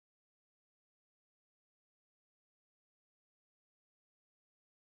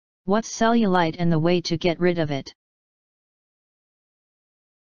What's cellulite and the way to get rid of it?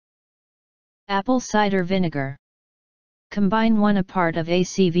 Apple cider vinegar. Combine 1 part of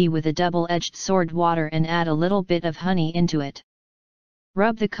ACV with a double-edged sword water and add a little bit of honey into it.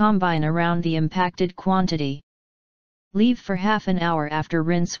 Rub the combine around the impacted quantity. Leave for half an hour after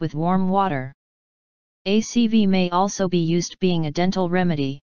rinse with warm water. ACV may also be used being a dental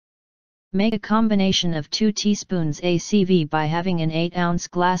remedy. Make a combination of 2 teaspoons ACV by having an 8-ounce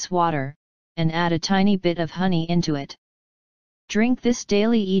glass water, and add a tiny bit of honey into it. Drink this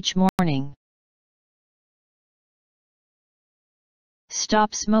daily each morning.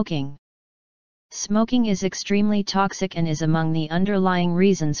 Stop smoking. Smoking is extremely toxic and is among the underlying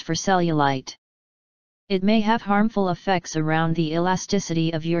reasons for cellulite. It may have harmful effects around the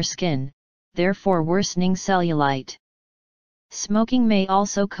elasticity of your skin, therefore worsening cellulite. Smoking may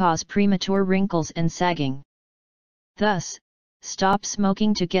also cause premature wrinkles and sagging. Thus, stop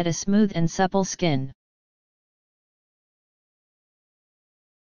smoking to get a smooth and supple skin.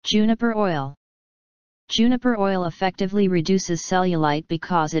 Juniper oil. Juniper oil effectively reduces cellulite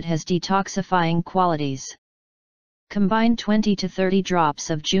because it has detoxifying qualities. Combine 20 to 30 drops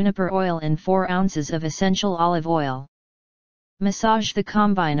of juniper oil and 4 ounces of essential olive oil. Massage the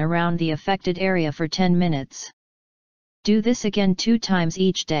combine around the affected area for 10 minutes. Do this again 2 times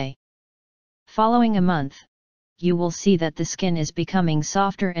each day. Following a month, you will see that the skin is becoming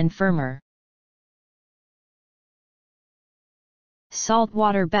softer and firmer.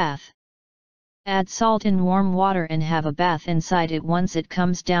 Saltwater bath. Add salt in warm water and have a bath inside it once it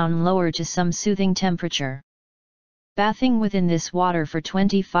comes down lower to some soothing temperature. Bathing within this water for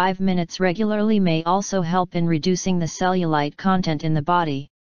 25 minutes regularly may also help in reducing the cellulite content in the body.